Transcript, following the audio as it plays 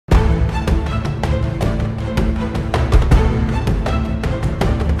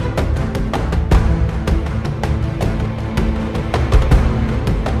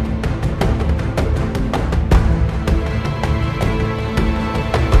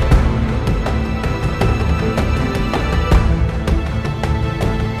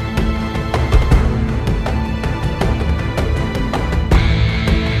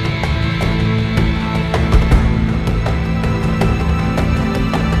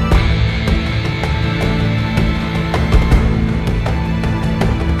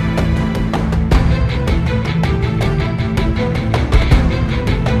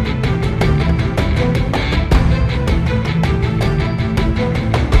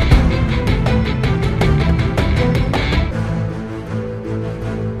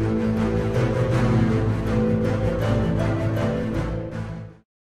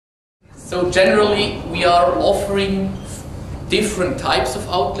So generally we are offering different types of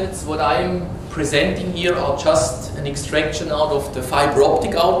outlets. What I'm presenting here are just an extraction out of the fiber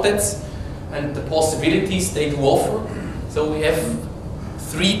optic outlets and the possibilities they do offer. So we have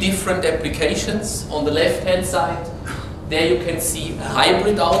 3 different applications. On the left hand side, there you can see a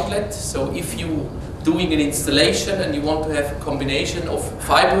hybrid outlet. So if you doing an installation and you want to have a combination of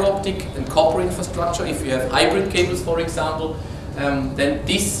fiber optic and copper infrastructure, if you have hybrid cables for example, then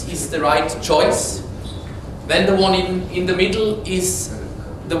this is the right choice. Then the one in the middle is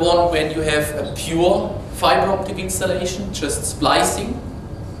the one when you have a pure fiber optic installation, just splicing.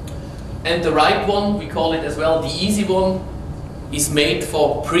 And the right one, we call it as well the easy one, is made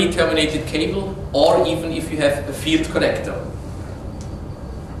for pre-terminated cable, or even if you have a field connector.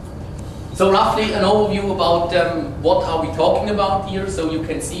 So roughly an overview about what are we talking about here. So you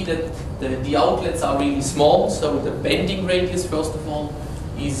can see that the outlets are really small. So the bending radius, first of all,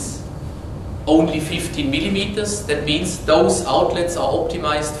 is only 15 millimeters. That means those outlets are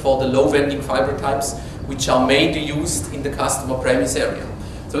optimized for the low bending fiber types, which are mainly used in the customer premise area.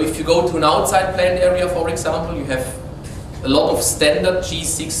 So if you go to an outside plant area, for example, you have a lot of standard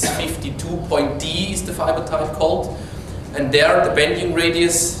G652.D is the fiber type called. And there the bending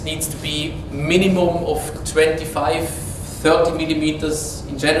radius needs to be minimum of 25-30 millimeters.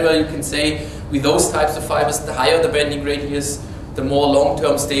 In general, you can say with those types of fibers, the higher the bending radius, the more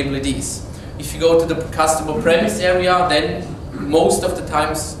long-term stable it is. If you go to the customer premise area, then most of the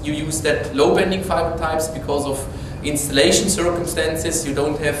times you use that low bending fiber types because of installation circumstances. You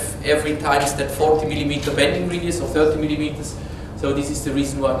don't have every time that 40 millimeter bending radius or 30 millimeters. So this is the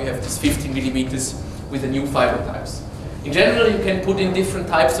reason why we have this 15 millimeters with the new fiber types. In general, you can put in different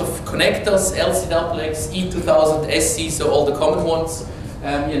types of connectors, LCXX, E2000, SC, so all the common ones,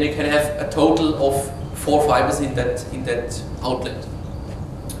 and you can have a total of 4 fibers in that outlet.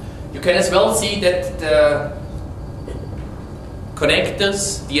 You can as well see that the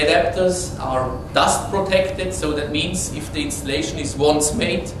connectors, the adapters, are dust protected, so that means if the installation is once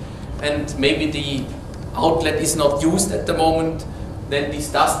made and maybe the outlet is not used at the moment, then these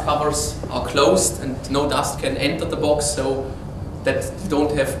dust covers are closed and no dust can enter the box, so that you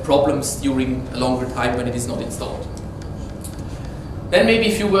don't have problems during a longer time when it is not installed. Then maybe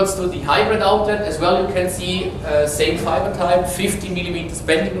a few words to the hybrid outlet as well. You can see same fiber type, 50 millimeters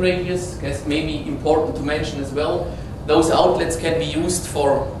bending radius. I guess maybe important to mention as well. Those outlets can be used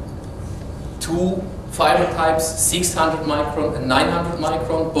for 2 fiber types, 600 micron and 900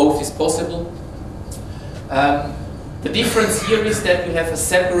 micron. Both is possible. The difference here is that we have a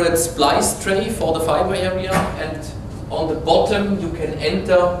separate splice tray for the fiber area, and on the bottom you can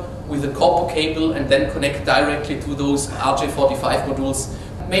enter with a copper cable and then connect directly to those RJ45 modules.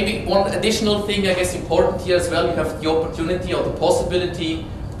 Maybe one additional thing I guess important here as well, you have the opportunity or the possibility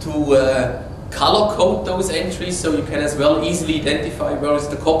to color code those entries, so you can as well easily identify where is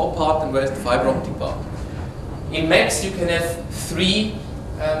the copper part and where is the fiber optic part. In max you can have 3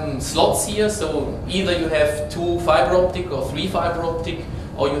 slots here, so either you have 2 fiber optic or 3 fiber optic,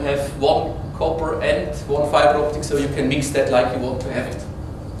 or you have 1 copper and 1 fiber optic, so you can mix that like you want to have it.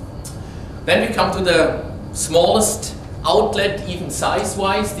 Then we come to the smallest outlet, even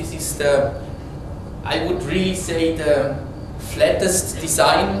size-wise. This is the, I would really say, the flattest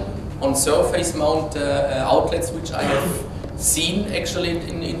design on surface mount outlets which I have seen actually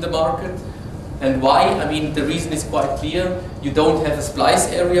in the market. And why? I mean, the reason is quite clear. You don't have a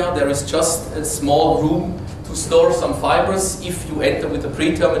splice area. There is just a small room to store some fibers if you enter with a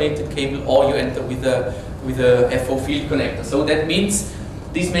pre-terminated cable or you enter with a FO field connector. So that means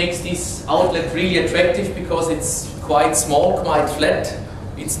this makes this outlet really attractive because it's quite small, quite flat.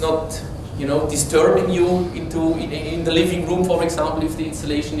 It's not, you know, disturbing you in the living room, for example, if the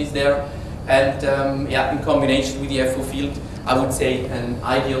installation is there. And yeah, in combination with the FO field, I would say an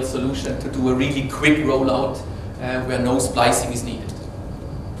ideal solution to do a really quick rollout where no splicing is needed.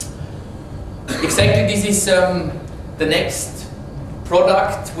 Exactly, this is the next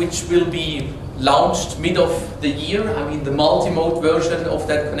product which will be launched mid of the year. I mean, the multi-mode version of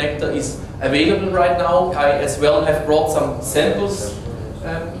that connector is available right now. I as well have brought some samples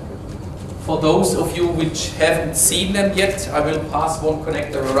for those of you which haven't seen them yet. I will pass one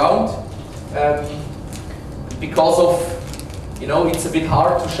connector around because of, you know, it's a bit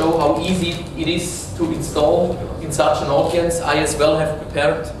hard to show how easy it is to install in such an audience. I as well have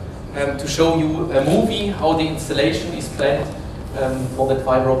prepared to show you a movie how the installation is planned for that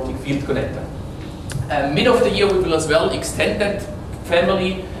fiber optic field connector. Mid of the year we will as well extend that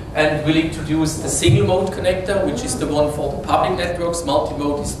family and will introduce the single mode connector, which is the one for the public networks.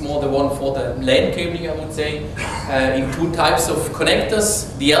 Multi-mode is more the one for the LAN cabling, I would say, in 2 types of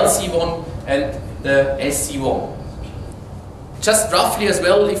connectors. The LC one and the SC1. Just roughly as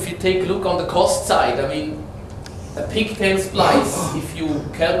well, if you take a look on the cost side, I mean, a pigtail splice, if you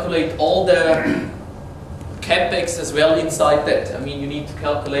calculate all the capex as well inside that, I mean, you need to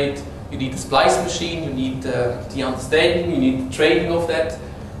calculate, you need a splice machine, you need the understanding, you need the training of that,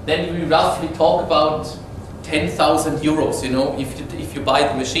 then we roughly talk about 10,000 euros, you know, if you buy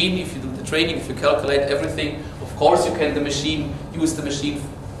the machine, if you do the training, if you calculate everything. Of course you can use the machine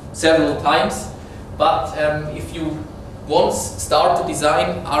several times, but if you once start to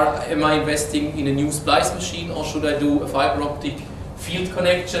design, am I investing in a new splice machine or should I do a fiber optic field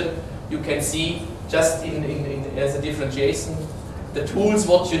connection? You can see just as a differentiation, the tools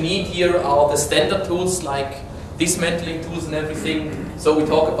what you need here are the standard tools like dismantling tools and everything. So we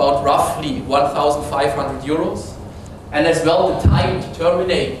talk about roughly 1,500 euros. And as well the time to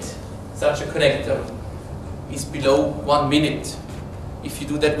terminate such a connector is below 1 minute. If you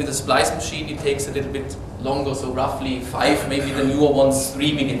do that with a splice machine, it takes a little bit longer, so roughly 5, maybe the newer ones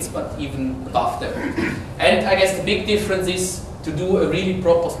 3 minutes, but even above them. And I guess the big difference is to do a really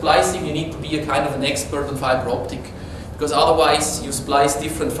proper splicing, you need to be a kind of an expert on fiber optic. Because otherwise you splice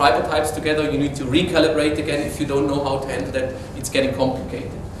different fiber types together, you need to recalibrate again. If you don't know how to handle that, it's getting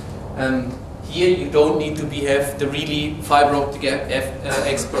complicated. Here you don't need to have the really fiber optic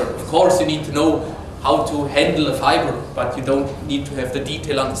expert. Of course you need to know how to handle a fiber, but you don't need to have the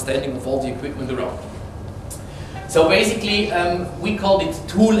detailed understanding of all the equipment around. So basically we called it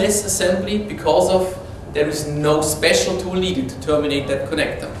toolless assembly because there is no special tool needed to terminate that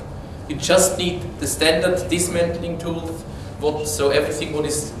connector. You just need the standard dismantling tool, so everything what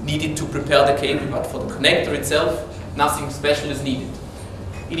is needed to prepare the cable, but for the connector itself, nothing special is needed.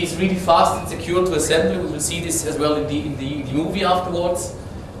 It is really fast and secure to assemble. We will see this as well in the movie afterwards.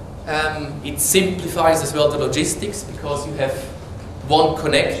 It simplifies as well the logistics because you have one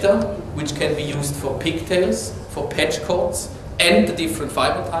connector which can be used for pigtails, for patch cords, and the different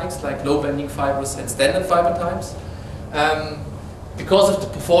fiber types like low bending fibers and standard fiber types. Because of the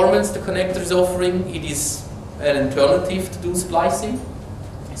performance the connector is offering, it is an alternative to do splicing,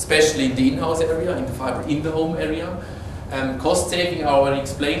 especially in the in-house area, in the fiber in the home area. Cost saving already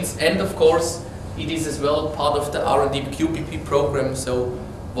explains, and of course it is as well part of the R&D QPP program, so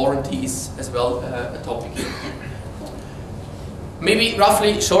warranty is as well a topic here. Maybe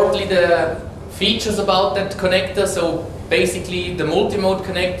roughly, shortly, the features about that connector. So basically the multi-mode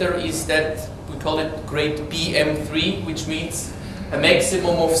connector is that we call it grade BM3, which means a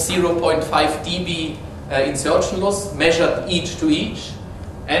maximum of 0.5 dB insertion loss measured each to each,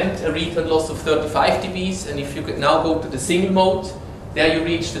 and a return loss of 35 dBs. And if you could now go to the single mode, there you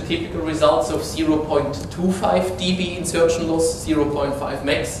reach the typical results of 0.25 dB insertion loss, 0.5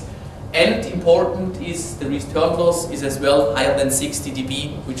 max. And important is the return loss is as well higher than 60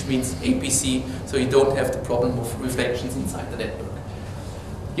 dB, which means APC, so you don't have the problem of reflections inside the network.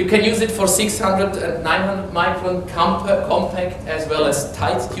 You can use it for 600 and 900 micron compact as well as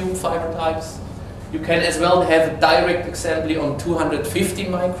tight tube fiber types. You can as well have a direct assembly on 250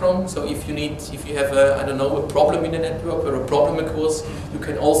 micron. So if you have a problem in the network or a problem occurs, you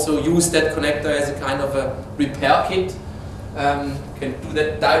can also use that connector as a kind of a repair kit. You can do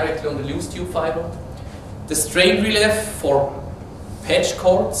that directly on the loose tube fiber. The strain relief for patch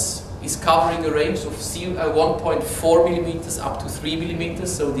cords is covering a range of 1.4 millimeters up to 3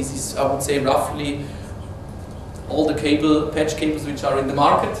 millimeters. So this is, I would say, roughly all the patch cables which are in the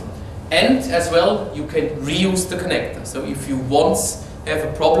market. And as well, you can reuse the connector. So if you once have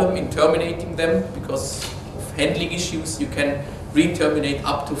a problem in terminating them because of handling issues, you can re-terminate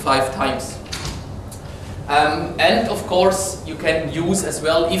up to 5 times. And of course, you can use as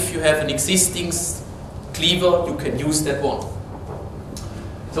well, if you have an existing cleaver, you can use that one.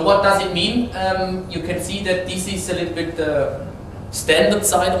 So what does it mean? You can see that this is a little bit the standard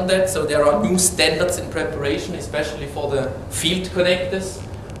side on that. So there are new standards in preparation, especially for the field connectors.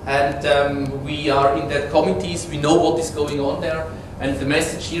 And we are in that committees, we know what is going on there. And the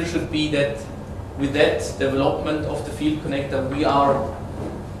message here should be that with that development of the field connector, we are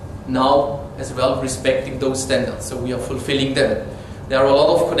now as well respecting those standards. So we are fulfilling them. There are a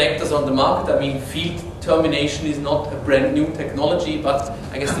lot of connectors on the market. I mean, field termination is not a brand new technology, but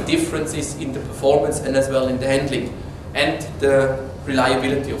I guess the difference is in the performance and as well in the handling and the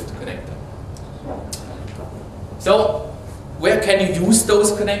reliability of the connector. So where can you use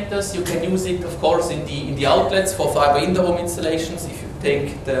those connectors? You can use it, of course, in the outlets for fiber in the home installations. If you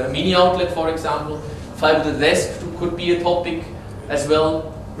take the mini outlet, for example, fiber to the desk could be a topic as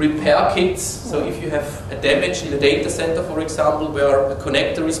well. Repair kits. So if you have a damage in a data center, for example, where a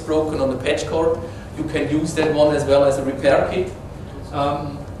connector is broken on the patch cord, you can use that one as well as a repair kit.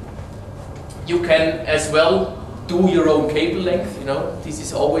 You can as well do your own cable length. You know, this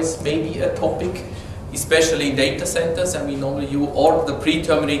is always maybe a topic, especially in data centers. I mean, normally you order the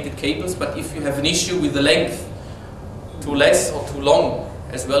pre-terminated cables, but if you have an issue with the length, too less or too long,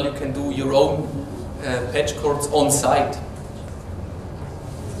 as well you can do your own patch cords on site.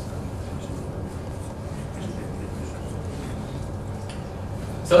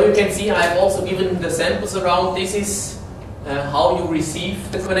 So you can see I've also given the samples around. This is how you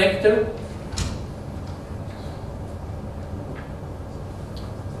receive the connector.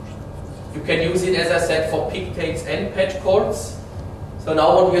 You can use it, as I said, for pigtails and patch cords. So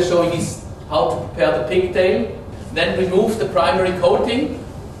now what we're showing is how to prepare the pigtail. Then remove the primary coating.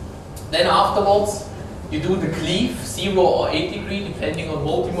 Then afterwards you do the cleave, 0 or 8 degree, depending on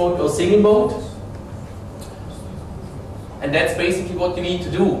multi-mode or single mode. And that's basically what you need to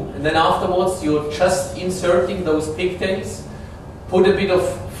do. And then afterwards you're just inserting those pigtails, put a bit of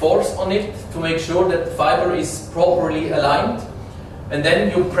force on it to make sure that the fiber is properly aligned. And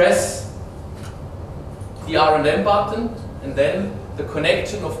then you press the R&M button, and then the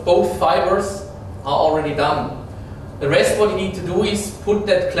connection of both fibers are already done. The rest what you need to do is put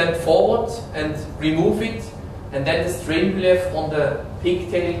that clamp forward and remove it, and then the strain relief on the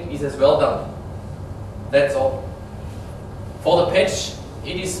pigtail is as well done. That's all. For the patch,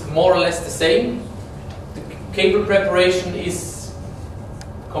 it is more or less the same. The cable preparation is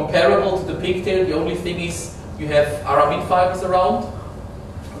comparable to the pigtail. The only thing is you have aramid fibers around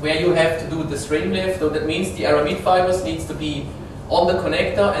where you have to do the strain relief. So that means the aramid fibers needs to be on the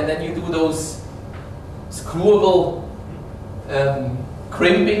connector, and then you do those screwable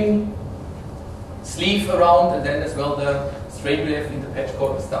crimping sleeve around, and then as well the strain relief in the patch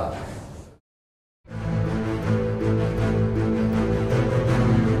cord is done.